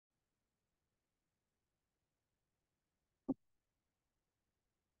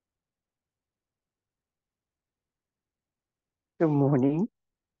Good morning.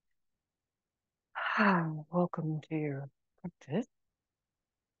 Welcome to your practice.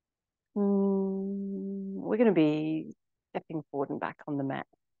 We're going to be stepping forward and back on the mat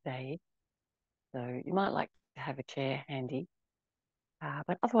today. So you might like to have a chair handy.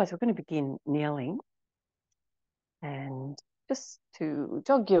 But otherwise, we're going to begin kneeling. And just to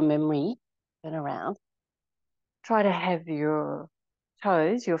jog your memory, turn around. Try to have your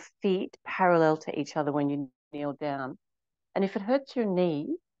toes, your feet parallel to each other when you kneel down. And if it hurts your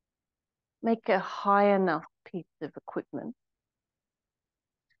knee, make a high enough piece of equipment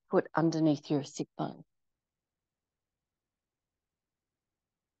put underneath your sit bone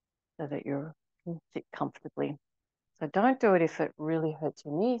so that you can sit comfortably. So don't do it if it really hurts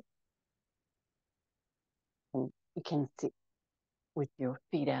your knees. And you can sit with your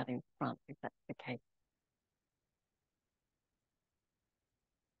feet out in front if that's the case.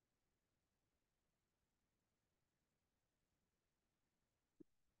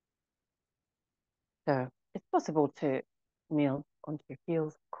 So it's possible to kneel onto your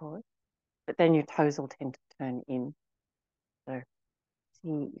heels, of course, but then your toes will tend to turn in. So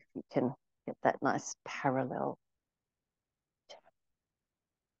see if you can get that nice parallel.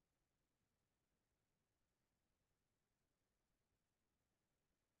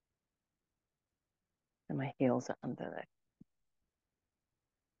 And my heels are under there.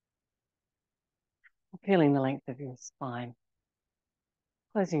 Feeling the length of your spine.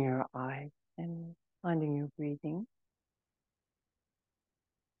 Closing your eyes and finding your breathing.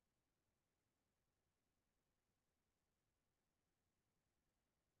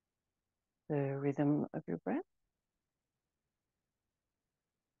 The rhythm of your breath.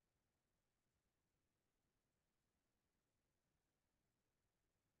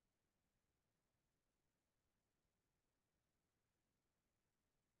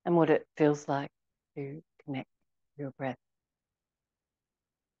 And what it feels like to connect your breath.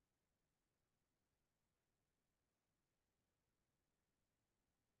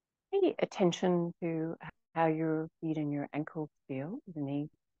 Pay attention to how your feet and your ankles feel, the knee,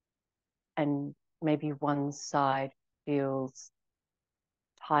 and maybe one side feels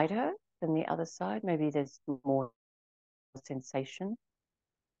tighter than the other side. Maybe there's more sensation.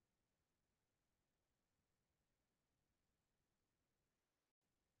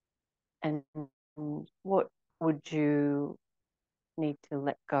 And what would you need to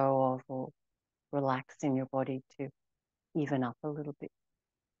let go of or relax in your body to even up a little bit?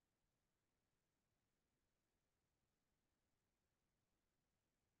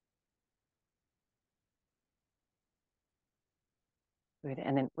 Good.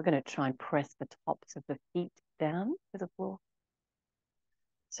 And then we're going to try and press the tops of the feet down to the floor.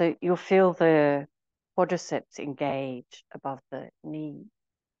 So you'll feel the quadriceps engage above the knee,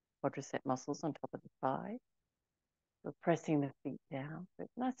 quadricep muscles on top of the thigh. We're pressing the feet down, so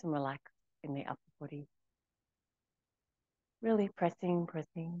it's nice and relaxed in the upper body. Really pressing,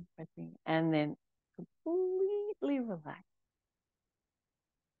 pressing, pressing, and then completely relax.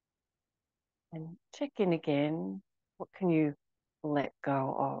 And check in again. What can you let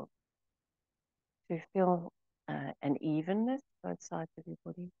go of? Do you feel an evenness both sides of your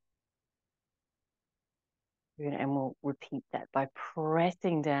body? And we'll repeat that by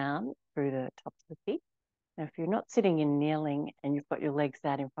pressing down through the tops of the feet. Now, if you're not sitting in kneeling and you've got your legs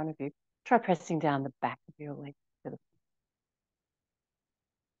out in front of you, try pressing down the back of your legs to the floor.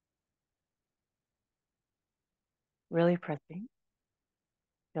 Really pressing,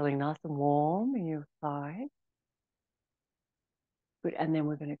 feeling nice and warm in your thighs. Good, and then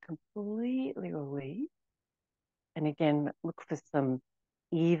we're going to completely release. And again, look for some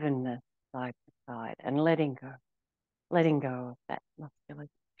evenness side to side and letting go of that muscular.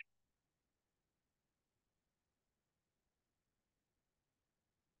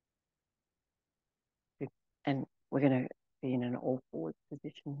 Good. And we're going to be in an all forward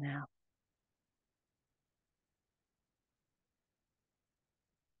position now.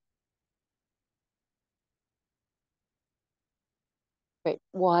 Great,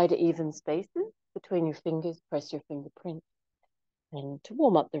 wide, even spaces between your fingers. Press your fingerprint. And to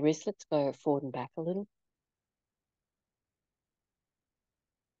warm up the wrist, let's go forward and back a little.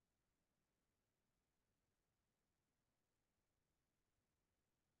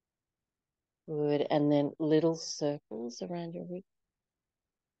 Good, and then little circles around your wrist.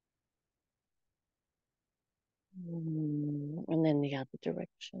 And then the other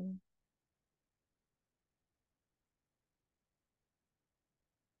direction.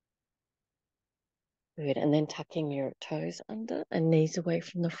 Good, and then tucking your toes under and knees away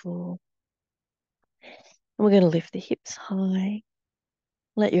from the floor. And we're going to lift the hips high.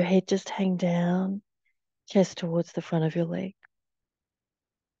 Let your head just hang down, chest towards the front of your leg.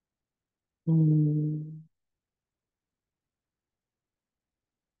 Mm.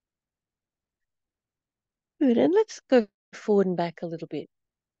 Good. And let's go forward and back a little bit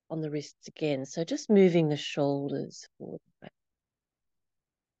on the wrists again. So just moving the shoulders forward and back.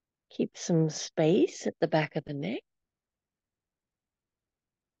 Keep some space at the back of the neck.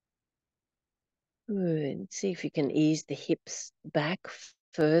 Good. See if you can ease the hips back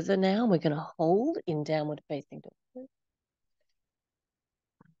further now. We're going to hold in downward facing dog.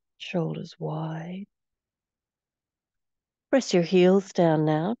 Shoulders wide. Press your heels down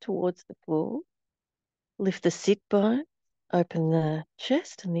now towards the floor. Lift the sit bone. Open the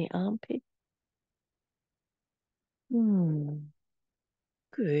chest and the armpit. Good.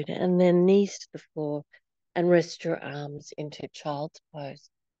 And then knees to the floor and rest your arms into child's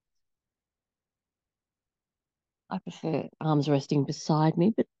pose. I prefer arms resting beside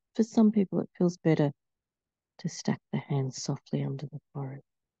me, but for some people it feels better to stack the hands softly under the forehead.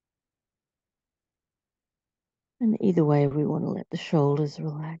 And either way, we want to let the shoulders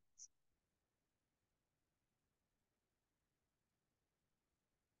relax.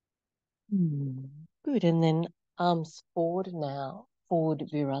 Good. And then arms forward now, forward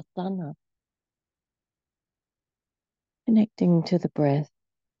virasana. Connecting to the breath,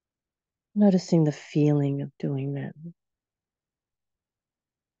 noticing the feeling of doing that.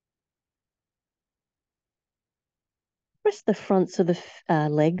 Press the fronts of the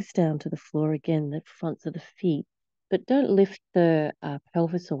legs down to the floor again, the fronts of the feet, but don't lift the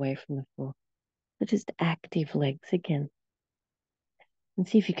pelvis away from the floor. So just active legs again. And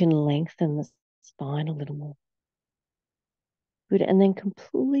see if you can lengthen the spine a little more. Good. And then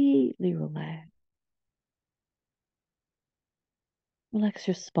completely relax. Relax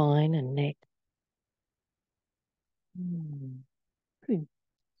your spine and neck. Good.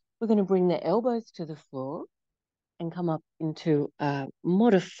 We're going to bring the elbows to the floor and come up into a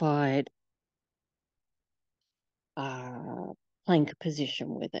modified plank position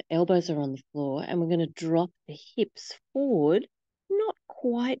where the elbows are on the floor, and we're going to drop the hips forward, not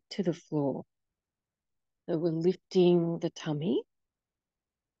quite to the floor. So we're lifting the tummy,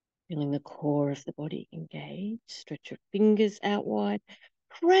 feeling the core of the body engage. Stretch your fingers out wide.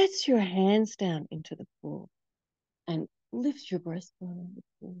 Press your hands down into the floor and lift your breastbone.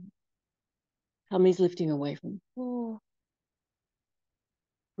 Tummy's lifting away from the floor.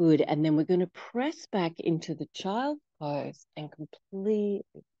 Good. And then we're going to press back into the child pose and completely.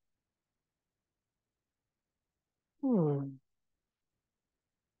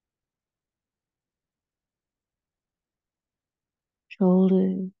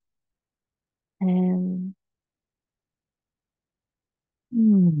 Shoulders, hands.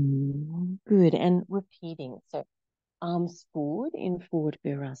 Good. And repeating. So arms forward in forward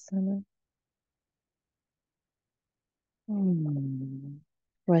virasana.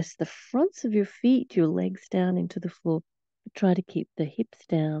 Press the fronts of your feet, your legs down into the floor. Try to keep the hips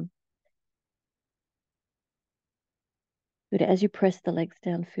down. Good. As you press the legs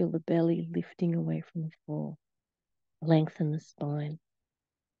down, feel the belly lifting away from the floor. Lengthen the spine.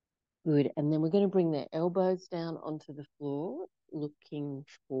 Good. And then we're going to bring the elbows down onto the floor, looking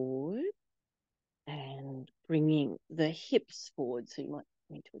forward and bringing the hips forward. So you might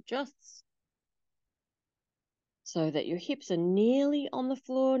need to adjust so that your hips are nearly on the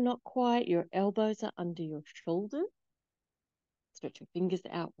floor, not quite. Your elbows are under your shoulders. Stretch your fingers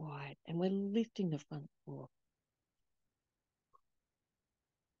out wide, and we're lifting the front floor.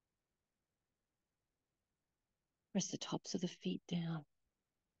 Press the tops of the feet down.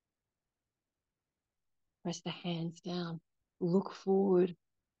 Press the hands down. Look forward.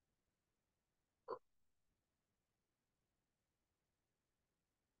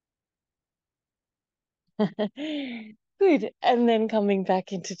 Good. And then coming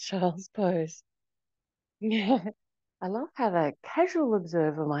back into child's pose. Yeah. I love how the casual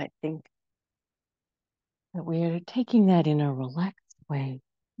observer might think that we're taking that in a relaxed way.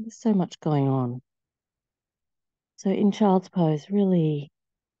 There's so much going on. So in child's pose, really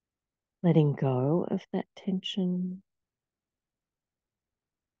letting go of that tension.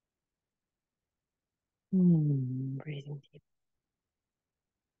 Breathing deep.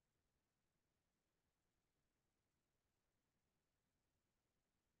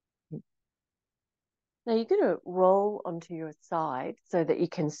 Now you're going to roll onto your side so that you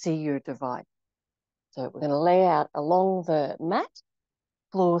can see your device. So we're going to lay out along the mat,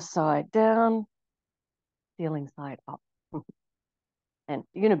 floor side down, ceiling side up. And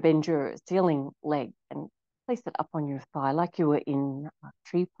you're going to bend your ceiling leg and place it up on your thigh like you were in a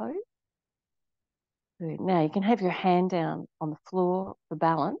tree pose. Good. Now you can have your hand down on the floor for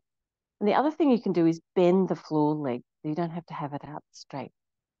balance. And the other thing you can do is bend the floor leg so you don't have to have it out straight.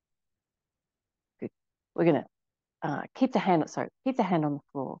 We're going to keep the hand on the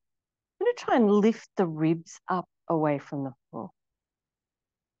floor. I'm going to try and lift the ribs up away from the floor.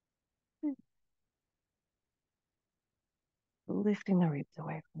 Lifting the ribs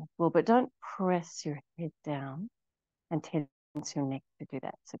away from the floor, but don't press your head down and tense your neck to do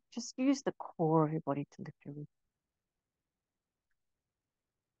that. So just use the core of your body to lift your ribs.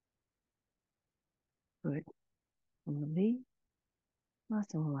 Good. And release.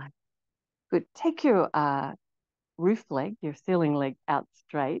 Nice and relaxed. Good. Take your roof leg, your ceiling leg out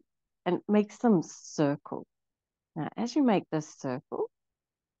straight and make some circles. Now, as you make this circle,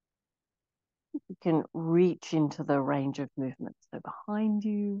 you can reach into the range of movement. So behind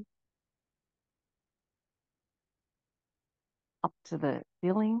you, up to the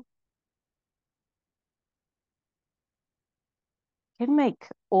ceiling. You can make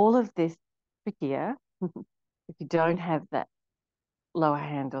all of this trickier if you don't have that lower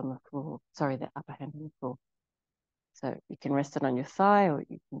hand on the floor, sorry, the upper hand on the floor. So you can rest it on your thigh or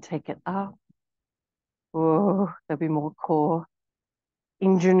you can take it up. Oh, there'll be more core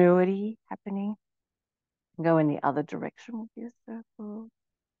ingenuity happening. Go in the other direction with your circle.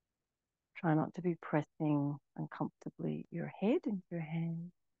 Try not to be pressing uncomfortably your head into your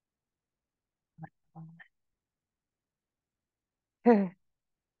hand. Good.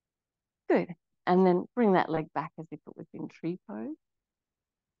 Good. And then bring that leg back as if it was in tree pose.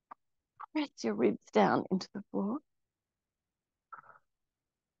 Press your ribs down into the floor.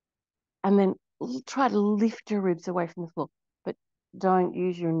 And then try to lift your ribs away from the floor, but don't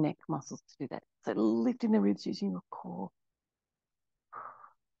use your neck muscles to do that. So lifting the ribs using your core.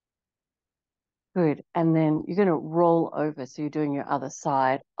 Good. And then you're going to roll over. So you're doing your other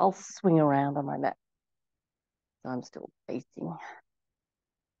side. I'll swing around on my mat. So I'm still facing.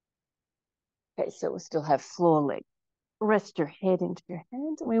 Okay, so we'll still have floor leg. Rest your head into your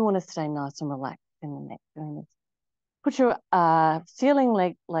hands. And we want to stay nice and relaxed in the neck doing this. Put your ceiling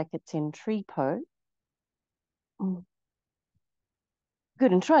leg like it's in tree pose. Good.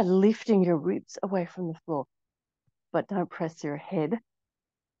 And try lifting your ribs away from the floor. But don't press your head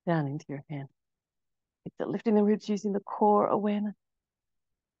down into your hand. It's lifting the ribs using the core awareness.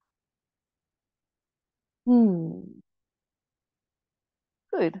 Good.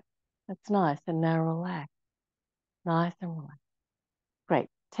 That's nice. And now relax. Nice and relaxed. Great.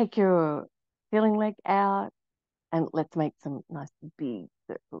 Take your ceiling leg out and let's make some nice big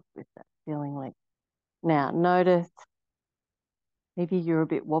circles with that ceiling leg. Now notice maybe you're a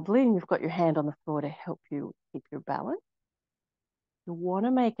bit wobbly and you've got your hand on the floor to help you keep your balance. You want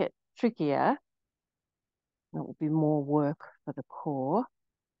to make it trickier. It will be more work for the core.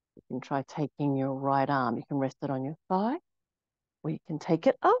 You can try taking your right arm. You can rest it on your thigh, or you can take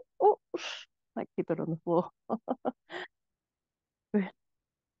it up. Oh, like keep it on the floor. Good.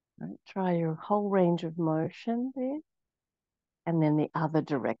 Right, try your whole range of motion there, and then the other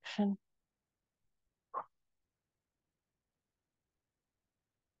direction.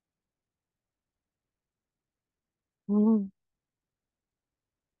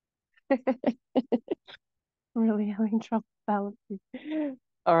 Really having trouble balancing.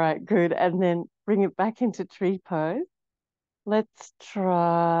 All right, good. And then bring it back into tree pose. Let's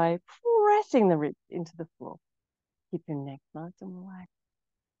try pressing the ribs into the floor. Keep your neck nice and relaxed.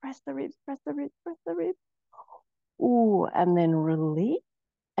 Press the ribs, press the ribs, press the ribs. Ooh, and then release.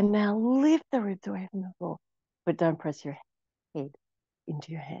 And now lift the ribs away from the floor. But don't press your head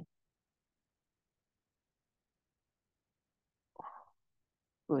into your hand.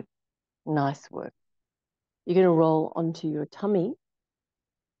 Good. Nice work. You're going to roll onto your tummy,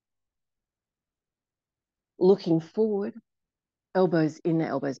 looking forward, elbows in,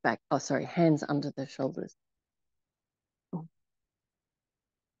 elbows back. Oh, sorry, hands under the shoulders.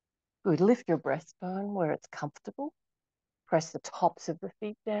 Good. Lift your breastbone where it's comfortable. Press the tops of the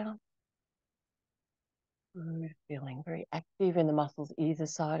feet down. Good. Feeling very active in the muscles either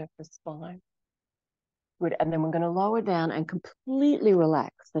side of the spine. Good. And then we're going to lower down and completely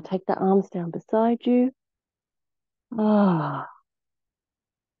relax. So take the arms down beside you. Ah.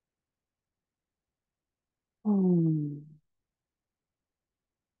 Mm.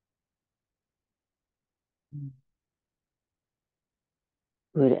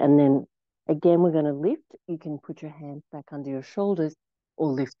 Good. And then again, we're going to lift. You can put your hands back under your shoulders or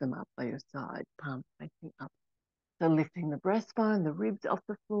lift them up by your side, palms facing up. So lifting the breastbone, the ribs off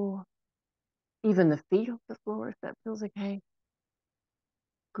the floor, even the feet off the floor if that feels okay.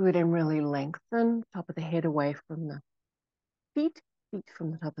 Good. And really lengthen top of the head away from the feet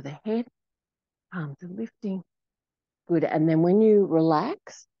from the top of the head. Palms are lifting. Good. And then when you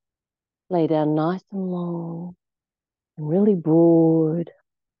relax, lay down nice and long and really broad.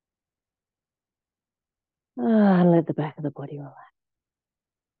 And let the back of the body relax.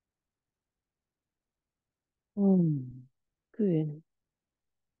 Good.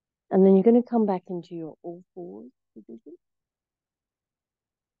 And then you're going to come back into your all fours position.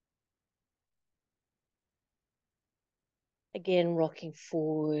 Again, rocking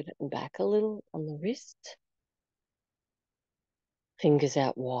forward and back a little on the wrist. Fingers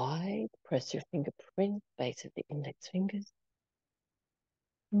out wide. Press your fingerprint, base of the index fingers.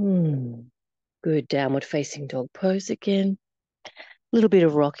 Good. Downward facing dog pose again. A little bit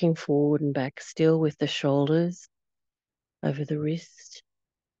of rocking forward and back still with the shoulders over the wrist.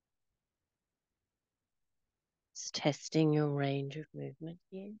 Just testing your range of movement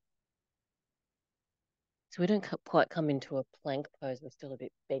here. So we don't quite come into a plank pose. We're still a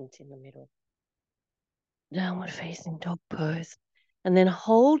bit bent in the middle. Downward facing dog pose. And then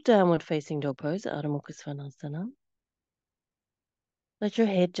hold downward facing dog pose, Adho Mukha Svanasana. Let your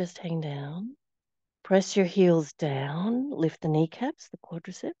head just hang down. Press your heels down. Lift the kneecaps, the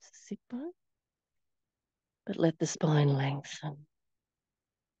quadriceps, the sit bone. But let the spine lengthen.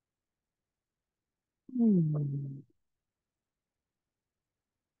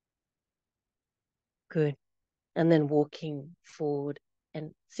 Good. And then walking forward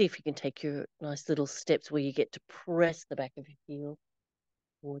and see if you can take your nice little steps where you get to press the back of your heel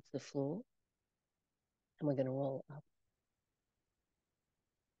towards the floor. And we're going to roll up.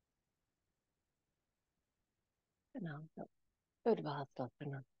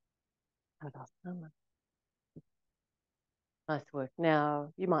 Nice work.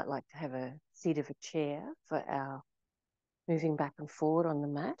 Now, you might like to have a seat of a chair for our moving back and forward on the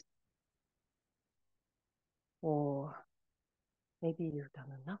mat. Or maybe you've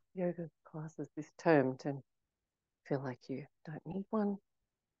done enough yoga classes this term to feel like you don't need one.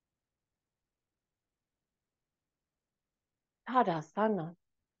 Tadasana.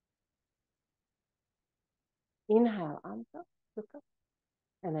 Inhale, arms up, look up.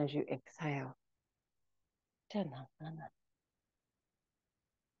 And as you exhale, Janasana.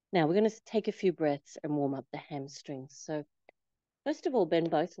 Now we're going to take a few breaths and warm up the hamstrings. So first of all, bend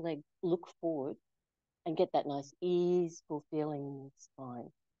both legs, look forward, and get that nice easeful feeling in your spine.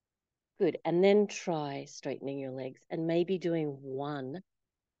 Good. And then try straightening your legs and maybe doing one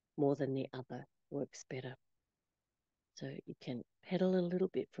more than the other works better. So you can pedal a little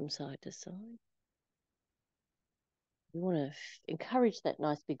bit from side to side. You want to encourage that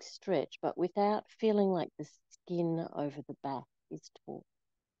nice big stretch, but without feeling like the skin over the back is taut.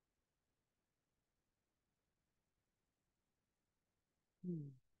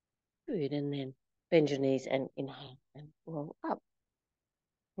 Good. And then bend your knees and inhale and roll up.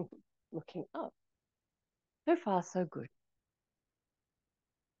 Looking up. So far, so good.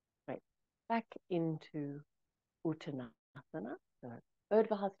 Right. Back into Uttanasana. So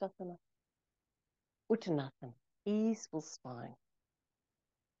Urdhva Hastasana. Uttanasana. Easeful spine.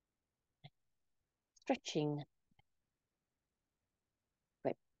 Stretching.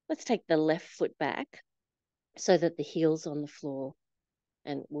 Great. Let's take the left foot back so that the heel's on the floor,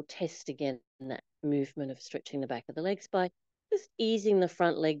 and we'll test again that movement of stretching the back of the legs by just easing the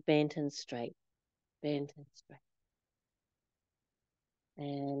front leg bent and straight. Bent and straight.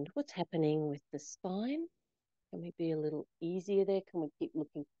 And what's happening with the spine? Can we be a little easier there? Can we keep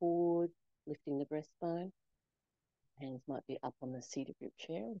looking forward, lifting the breastbone? Hands might be up on the seat of your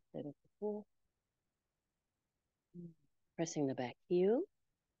chair instead of the floor. Pressing the back heel.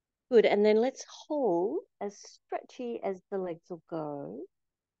 Good. And then let's hold as stretchy as the legs will go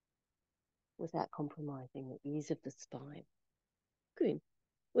without compromising the ease of the spine. Good.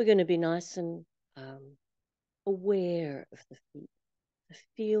 We're going to be nice and aware of the feet. To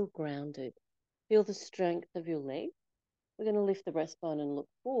feel grounded. Feel the strength of your leg. We're going to lift the breastbone and look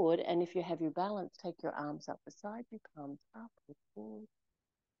forward. And if you have your balance, take your arms up beside you, palms up, look forward.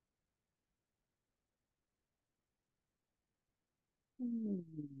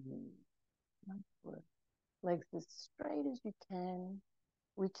 Nice work. Legs as straight as you can.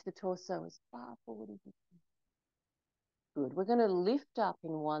 Reach the torso as far forward as you can. Good. We're going to lift up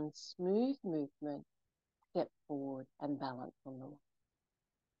in one smooth movement, step forward and balance on the way.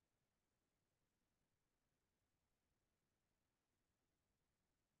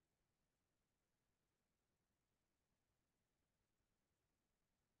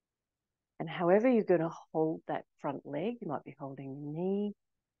 And however you're going to hold that front leg, you might be holding your knee,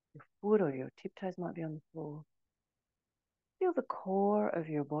 your foot, or your tiptoes might be on the floor. Feel the core of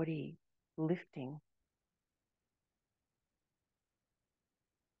your body lifting.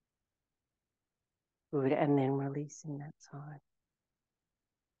 Good. And then releasing that side.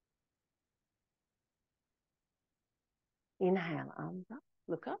 Inhale, arms up,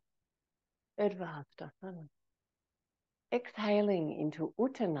 look up. Urdhvastasana. Exhaling into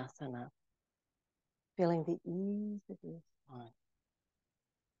Uttanasana, feeling the ease of your spine.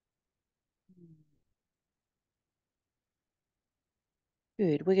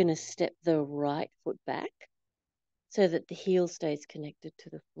 Good. We're going to step the right foot back so that the heel stays connected to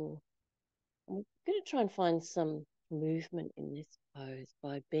the floor. And we're going to try and find some movement in this pose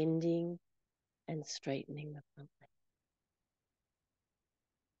by bending and straightening the front leg.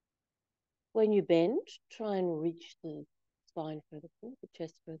 When you bend, try and reach the spine further forward, the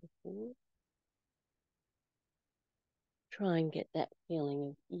chest further forward. Try and get that feeling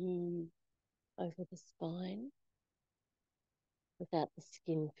of ease over the spine without the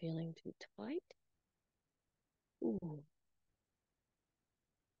skin feeling too tight. Ooh.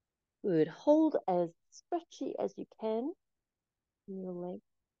 Good. Hold as stretchy as you can in your leg,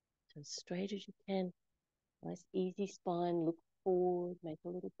 as straight as you can. Nice easy spine. Look forward, make a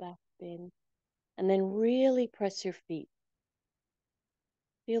little back bend, and then really press your feet.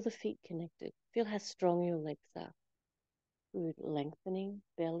 Feel the feet connected. Feel how strong your legs are. Good. Lengthening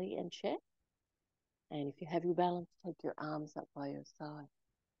belly and chest. And if you have your balance, take your arms up by your side.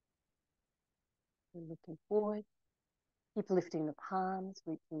 You're looking forward. Keep lifting the palms,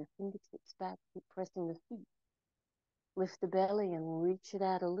 reaching the fingertips back. Keep pressing the feet. Lift the belly and reach it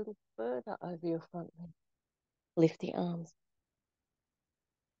out a little further over your front leg. Lift the arms.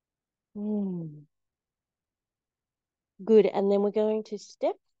 Good. And then we're going to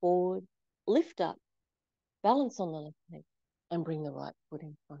step forward, lift up, balance on the left leg, and bring the right foot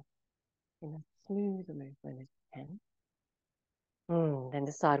in front in a smoother movement as you can. Then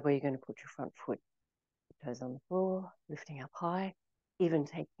decide where you're going to put your front foot. Toes on the floor, lifting up high, even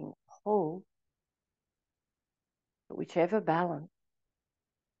taking a hold. But whichever balance,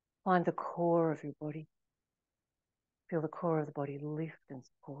 find the core of your body. Feel the core of the body lift and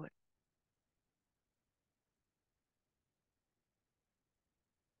support.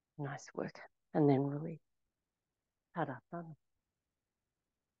 Nice work. And then release. Tadasana.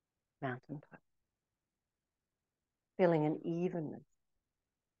 Mountain pose. Feeling an evenness.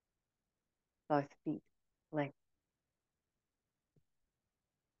 Both feet, legs.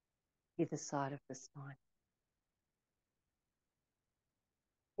 Either side of the spine.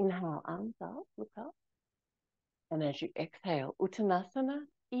 Inhale, arms up, look up. And as you exhale, Uttanasana,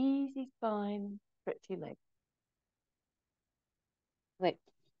 easy spine, stretchy legs. Wait,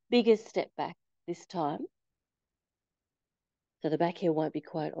 bigger step back this time. So the back heel won't be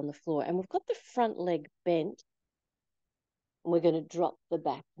quite on the floor. And we've got the front leg bent. And we're going to drop the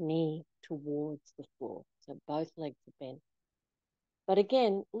back knee towards the floor. So both legs are bent. But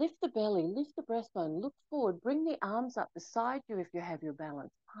again, lift the belly, lift the breastbone, look forward, bring the arms up beside you if you have your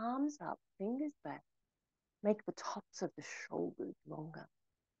balance. Palms up, fingers back. Make the tops of the shoulders longer.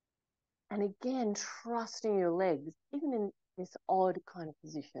 And again, trusting your legs, even in this odd kind of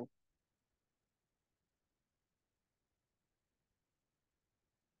position.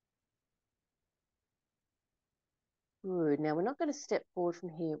 Good. Now, we're not going to step forward from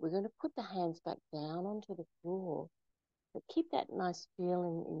here. We're going to put the hands back down onto the floor. But keep that nice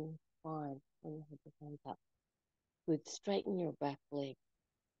feeling in your spine when you have the hands up. Good. Straighten your back leg.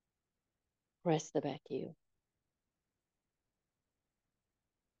 Press the back heel.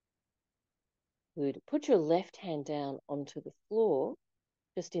 Good. Put your left hand down onto the floor,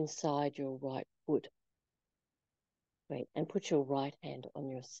 just inside your right foot. Great. And put your right hand on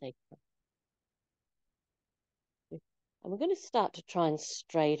your sacrum. Good. And we're going to start to try and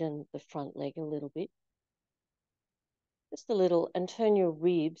straighten the front leg a little bit. Just a little, and turn your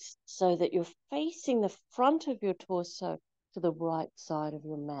ribs so that you're facing the front of your torso to the right side of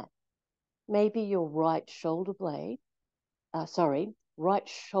your mat. Maybe your right shoulder right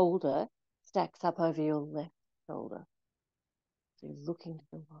shoulder stacks up over your left shoulder. So you're looking to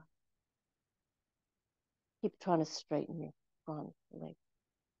the right. Keep trying to straighten your front leg.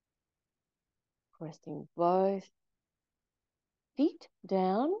 Pressing both feet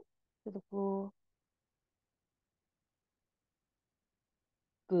down to the floor.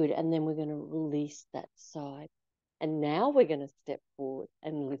 Good, and then we're going to release that side. And now we're going to step forward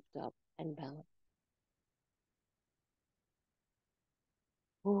and lift up and balance.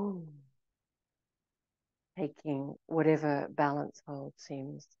 Ooh. Taking whatever balance hold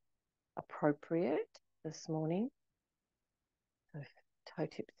seems appropriate this morning. So toe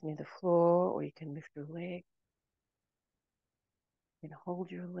tips near the floor, or you can lift your leg. You can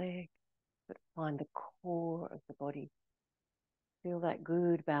hold your leg, but find the core of the body. Feel that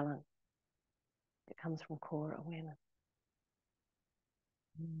good balance that comes from core awareness.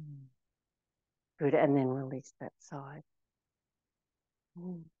 Good, and then release that side.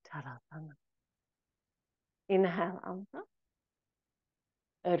 Tadasana. Inhale, Anta.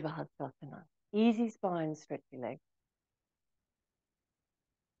 Urdhva Hastasana. Easy spine, stretchy legs.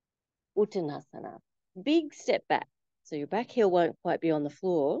 Uttanasana. Big step back. So your back heel won't quite be on the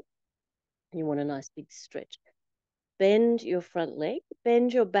floor. You want a nice big stretch. Bend your front leg,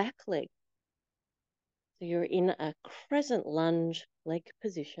 bend your back leg. So you're in a crescent lunge leg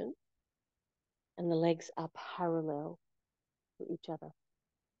position and the legs are parallel to each other.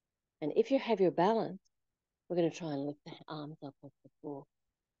 And if you have your balance, we're going to try and lift the arms up off the floor.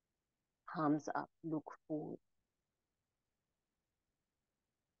 Palms up, look forward.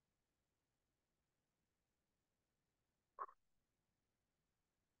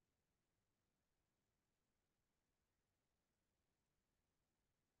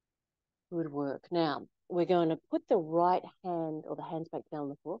 Good work. Now, we're going to put the right hand, or the hands back down on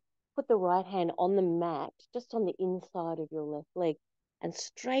the floor, put the right hand on the mat, just on the inside of your left leg, and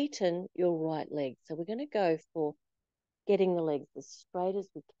straighten your right leg. So we're going to go for getting the legs as straight as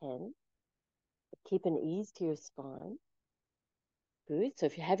we can. Keep an ease to your spine. Good. So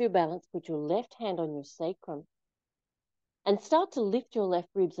if you have your balance, put your left hand on your sacrum and start to lift your left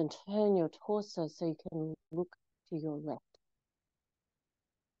ribs and turn your torso so you can look to your left.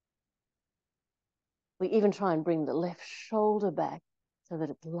 We even try and bring the left shoulder back so that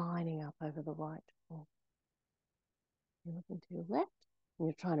it's lining up over the right shoulder. You're looking to your left and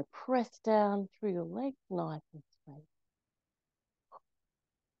you're trying to press down through your legs nice and straight.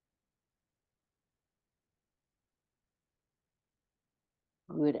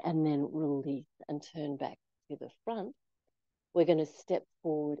 Good. And then release and turn back to the front. We're going to step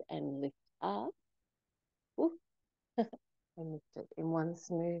forward and lift up. And lift it in one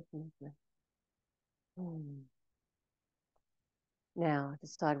smooth movement. Now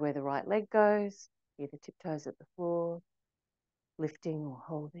decide where the right leg goes, either tiptoes at the floor, lifting or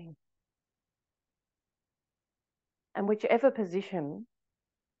holding. And whichever position,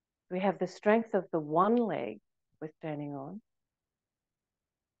 we have the strength of the one leg we're standing on,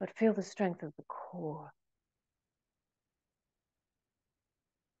 but feel the strength of the core.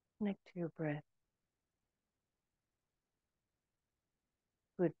 Connect to your breath.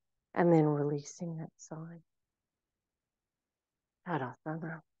 Good. And then releasing that side.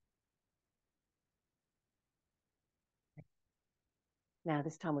 Tadasana. Now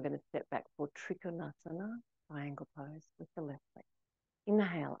this time we're going to step back for Trikonasana, triangle pose with the left leg.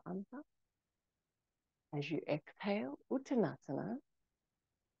 Inhale, Anta. As you exhale, Uttanasana.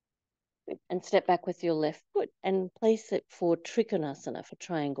 And step back with your left foot and place it for Trikonasana, for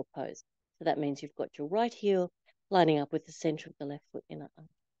triangle pose. So that means you've got your right heel lining up with the center of the left foot in it.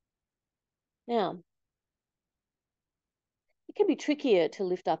 Now, it can be trickier to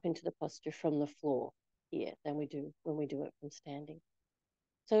lift up into the posture from the floor here than we do when we do it from standing.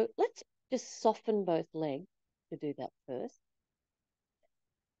 So let's just soften both legs to do that first.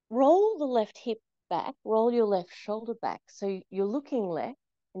 Roll the left hip back, roll your left shoulder back. So you're looking left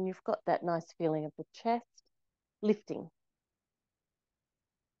and you've got that nice feeling of the chest lifting.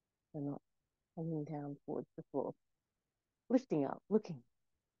 So not hanging down towards the floor. Lifting up, looking.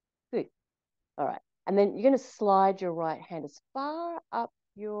 Good. All right. And then you're going to slide your right hand as far up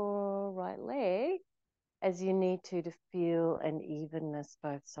your right leg as you need to feel an evenness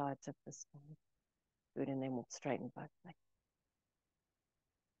both sides of the spine. Good. And then we'll straighten both legs.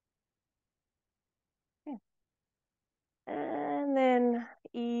 Okay. And then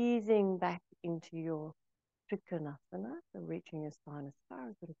easing back into your Trikonasana, so reaching your spine as far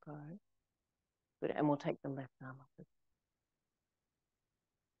as it'll go. Good. And we'll take the left arm up.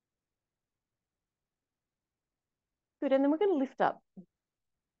 Good. And then we're going to lift up.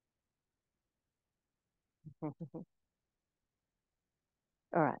 All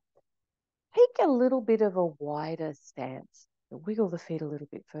right. Take a little bit of a wider stance. Wiggle the feet a little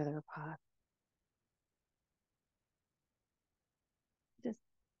bit further apart. Just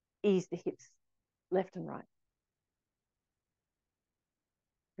ease the hips left and right.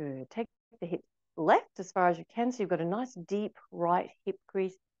 Good. Take the hips left as far as you can. So you've got a nice deep right hip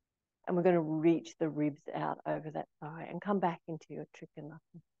crease. And we're going to reach the ribs out over that thigh and come back into your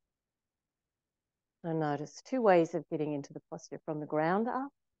Trikonasana. So notice two ways of getting into the posture, from the ground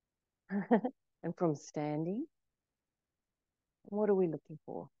up and from standing. What are we looking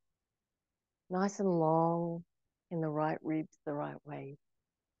for? Nice and long in the right ribs, the right way.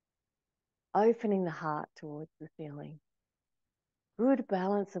 Opening the heart towards the ceiling. Good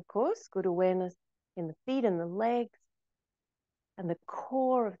balance, of course. Good awareness in the feet and the legs and the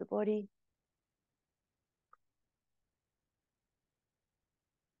core of the body.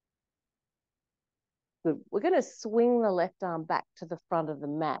 Good. We're going to swing the left arm back to the front of the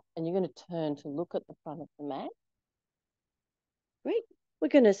mat, and you're going to turn to look at the front of the mat. Great. We're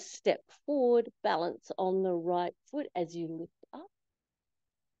going to step forward, balance on the right foot as you lift up.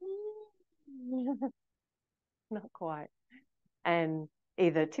 Not quite. And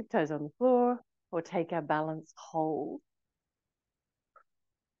either tiptoes on the floor or take our balance hold.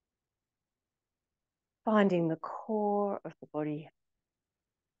 Finding the core of the body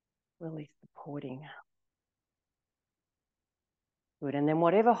really supporting. Good. And then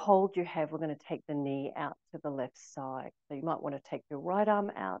whatever hold you have, we're going to take the knee out to the left side. So you might want to take your right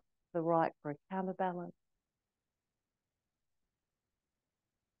arm out to the right for a counterbalance.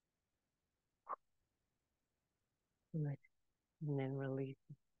 Good. And then release.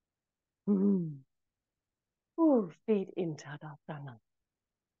 Ooh, feet in Tadasana.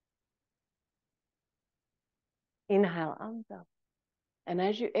 Inhale, arms up. And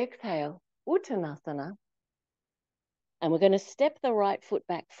as you exhale, Uttanasana. And we're going to step the right foot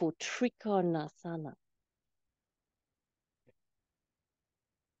back for Trikonasana.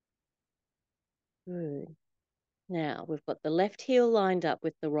 Good. Now, we've got the left heel lined up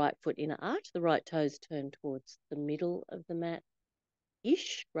with the right foot inner arch, the right toes turned towards the middle of the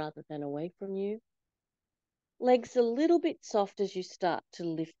mat-ish, rather than away from you. Legs a little bit soft as you start to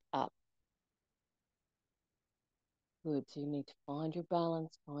lift up. Good, so you need to find your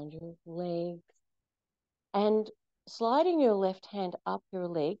balance, find your legs. And sliding your left hand up your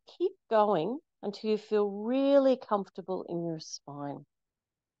leg, keep going until you feel really comfortable in your spine.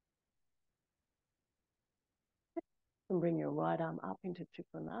 And bring your right arm up into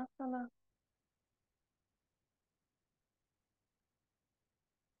Trikonasana.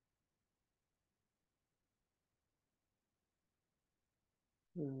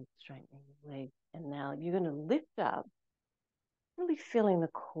 Good, straightening the legs. And now you're going to lift up, really feeling the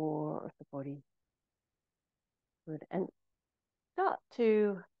core of the body. Good, and start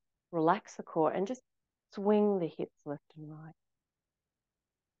to relax the core and just swing the hips left and right.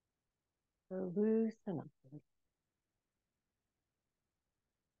 So loosen up.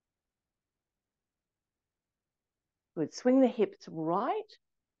 Good. Swing the hips right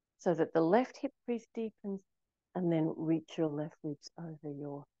so that the left hip crease deepens, and then reach your left ribs over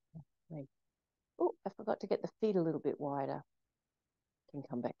your left leg. Oh, I forgot to get the feet a little bit wider. You can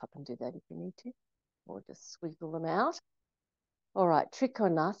come back up and do that if you need to, or just squiggle them out. All right,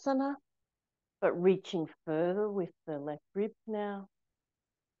 Trikonasana, but reaching further with the left ribs now.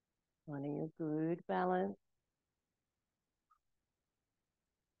 Finding a good balance.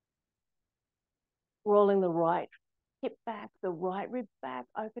 Rolling the right hip back, the right rib back,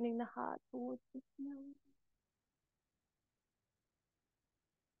 opening the heart towards the snow.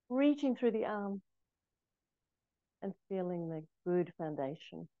 Reaching through the arms and feeling the good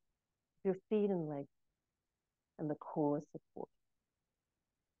foundation, your feet and legs and the core support.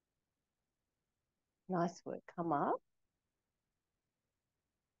 Nice work. Come up.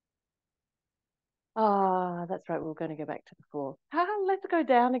 Ah, that's right. We're going to go back to the floor. Let's go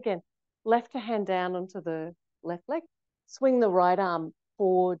down again. Left hand down onto the left leg. Swing the right arm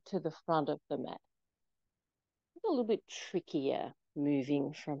forward to the front of the mat. It's a little bit trickier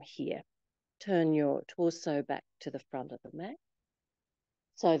moving from here. Turn your torso back to the front of the mat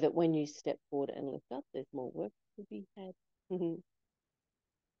so that when you step forward and lift up, there's more work to be had.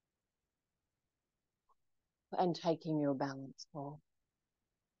 And taking your balance hold.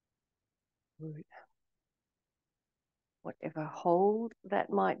 Good. Whatever hold that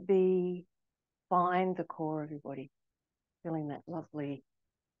might be, find the core of your body, feeling that lovely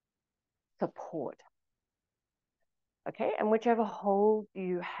support. Okay, and whichever hold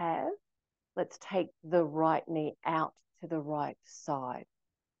you have, let's take the right knee out to the right side.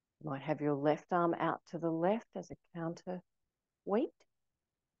 You might have your left arm out to the left as a counter weight.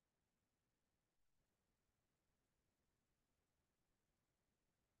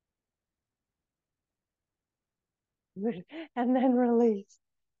 And then release.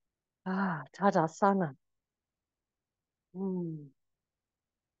 Tadasana.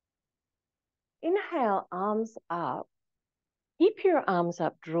 Inhale, arms up. Keep your arms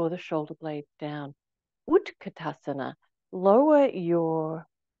up, draw the shoulder blades down. Utkatasana. Lower your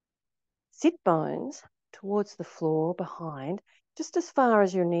sit bones towards the floor behind, just as far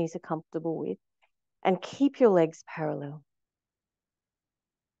as your knees are comfortable with, and keep your legs parallel.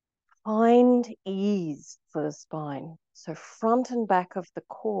 Find ease for the spine. So front and back of the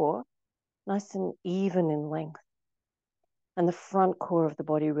core, nice and even in length. And the front core of the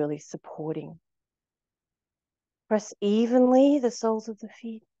body really supporting. Press evenly the soles of the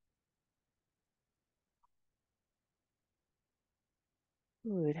feet.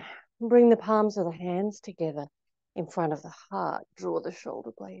 Good. Bring the palms of the hands together in front of the heart. Draw the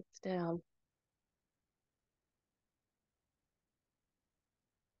shoulder blades down.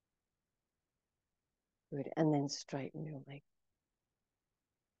 Good. And then straighten your leg.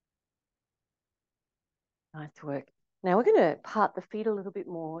 Nice work. Now we're going to part the feet a little bit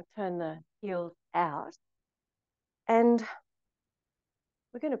more, turn the heels out, and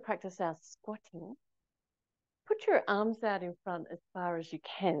we're going to practice our squatting. Put your arms out in front as far as you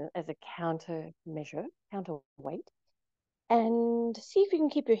can as a counterweight, and see if you can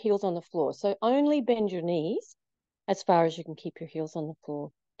keep your heels on the floor. So only bend your knees as far as you can keep your heels on the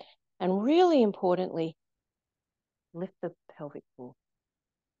floor. And really importantly, lift the pelvic floor.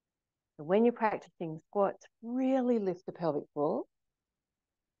 So when you're practicing squats, really lift the pelvic floor.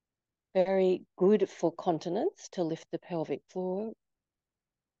 Very good for continence to lift the pelvic floor.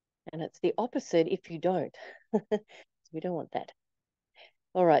 And it's the opposite if you don't. So we don't want that.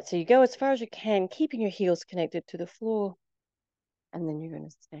 All right, so you go as far as you can, keeping your heels connected to the floor. And then you're going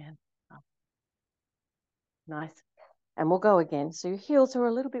to stand up. Nice. And we'll go again. So your heels are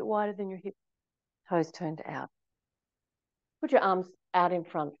a little bit wider than your hips, toes turned out. Put your arms out in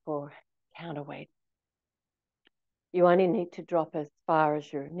front for counterweight. You only need to drop as far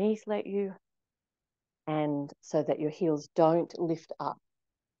as your knees let you, and so that your heels don't lift up.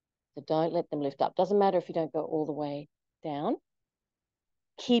 So don't let them lift up. Doesn't matter if you don't go all the way down.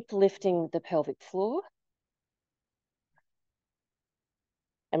 Keep lifting the pelvic floor.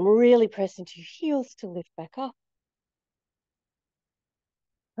 And really press into your heels to lift back up.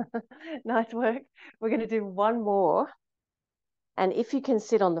 Nice work. We're going to do one more. And if you can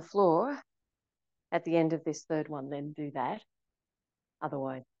sit on the floor at the end of this third one, then do that.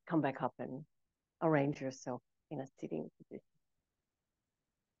 Otherwise, come back up and arrange yourself in a sitting position.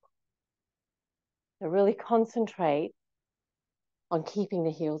 So really concentrate on keeping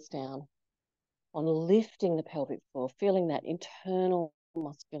the heels down, on lifting the pelvic floor, feeling that internal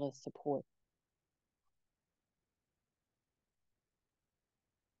muscular support.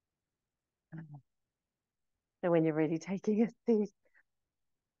 So when you're ready, taking a seat.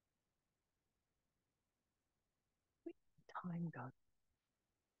 Time goes.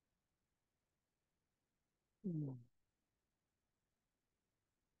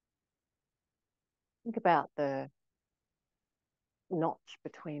 Think about the notch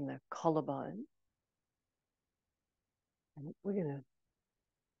between the collarbone. And we're going to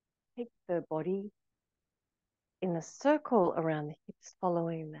take the body in a circle around the hips,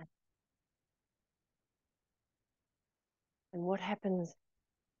 following that. And what happens?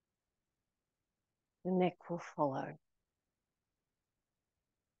 The neck will follow.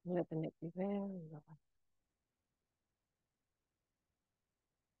 Let the neck be very relaxed.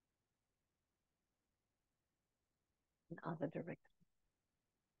 In other directions.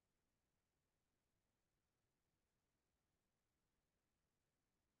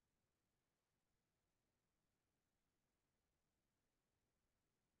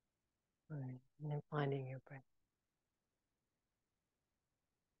 Right. And then finding your breath.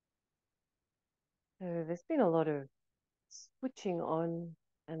 So there's been a lot of switching on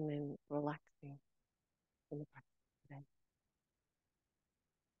and then relaxing in the practice today.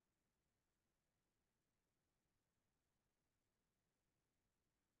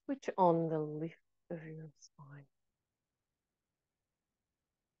 Switch on the lift of your spine.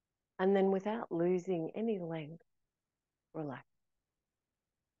 And then without losing any length, relax.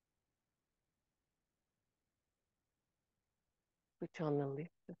 Switch on the lift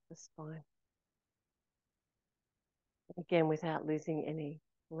of the spine. Again, without losing any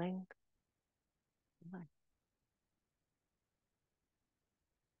length, relax.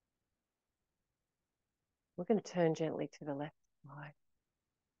 We're going to turn gently to the left side.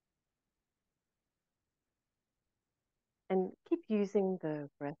 And keep using the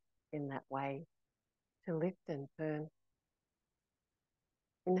breath in that way to lift and turn.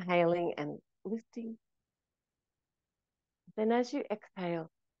 Inhaling and lifting. Then as you exhale,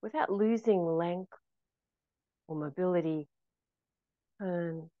 without losing length or mobility,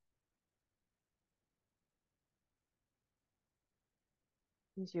 turn.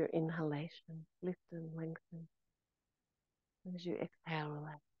 Use your inhalation, lift and lengthen. As you exhale,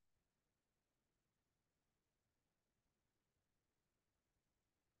 relax.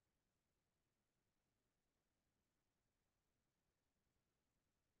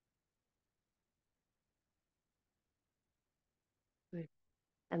 Good.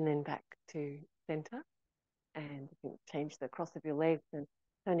 And then back to center. And you can change the cross of your legs and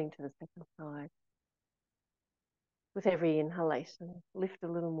turning to the second side. With every inhalation, lift a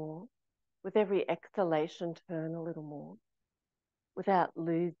little more. With every exhalation, turn a little more. without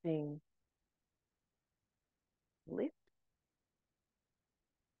losing lift.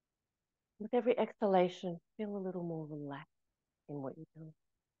 With every exhalation, feel a little more relaxed in what you're doing.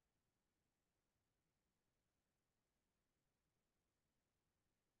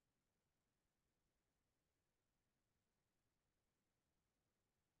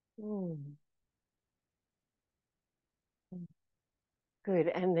 Mm. Good.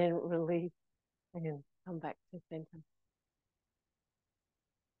 And then release and come back to center.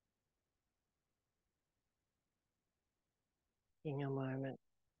 Taking a moment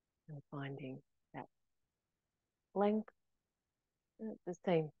and finding that length at the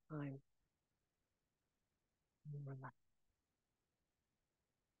same time. Relax.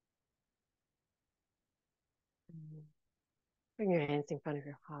 Bring your hands in front of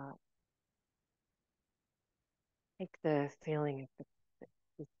your heart. Take the feeling of the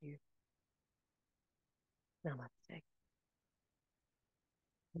with you. Namaste.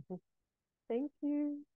 Thank you.